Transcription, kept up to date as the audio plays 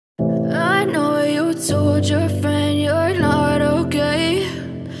I know you told your friend you're not okay,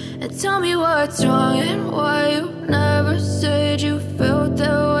 and tell me what's wrong and why you never said you felt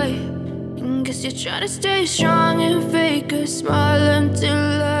that way. And guess you're trying to stay strong and fake a smile until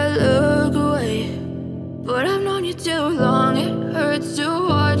I look away. But I've known you too long, it hurts to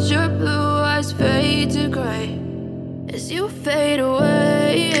watch your blue eyes fade to gray as you fade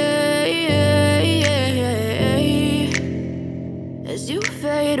away, as you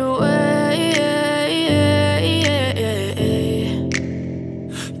fade away.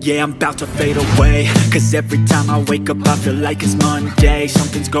 Yeah, I'm about to fade away, cause every time I wake up I feel like it's Monday.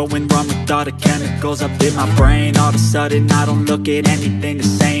 Something's going wrong with all the chemicals up in my brain. All of a sudden I don't look at anything the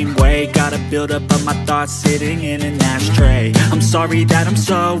same way. Got a buildup of my thoughts sitting in an ashtray. I'm sorry that I'm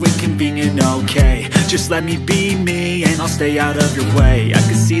so inconvenient, okay. Just let me be me and I'll stay out of your way. I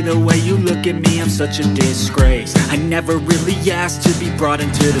can see the way you look at me, I'm such a disgrace. I never really asked to be brought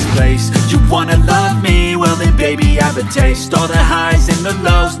into this place. You wanna love me? Well then baby I have a taste. All the highs and the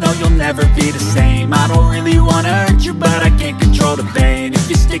lows, no you'll never be the same. I don't really wanna hurt you but I can't control the pain. If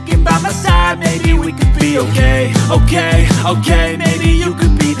you're sticking by my side maybe we could be okay. Okay, maybe you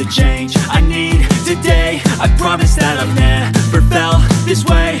could be the change I need today. I promise that I've never felt this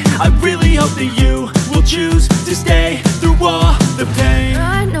way. I really hope that you will choose to stay through all the pain.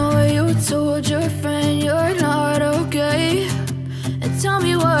 I know you told your friend you're not okay, and tell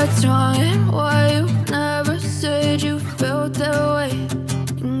me what's wrong and why you never said you felt that way.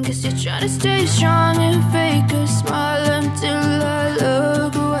 And guess you're trying to stay strong and fake a smile until I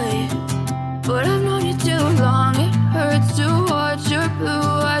look away. But I've known you too long, it hurts to watch your blue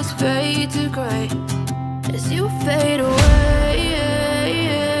eyes fade to gray as you fade away,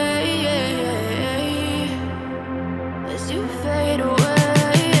 as you fade away,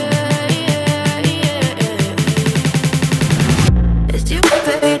 as you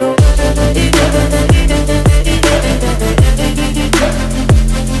fade away.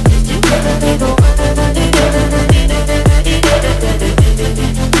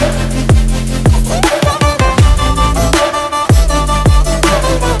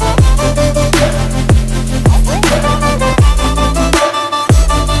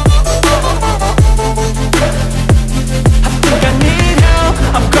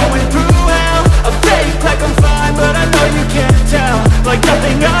 Like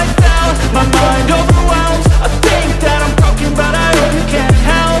nothing I felt, my mind overwhelms. I think that I'm broken, but I hope you can't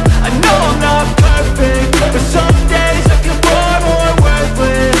help. I know I'm not perfect, but some days I feel far more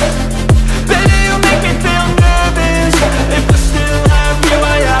worthless. Baby, you make me feel nervous. If I still have you,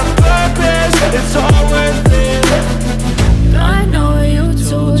 I have purpose. It's all worth it. I know you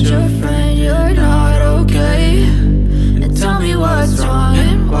told your friend you're not okay, and tell me what's wrong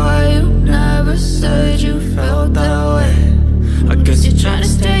and why you never said you felt that way. I guess you're trying to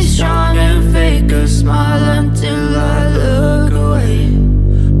stay strong and fake a smile until I look away.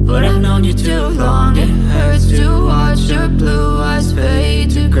 But I've known you too long, it hurts to watch your blue eyes fade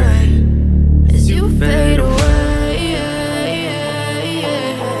to gray as you fade away,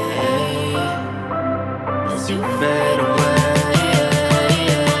 as you fade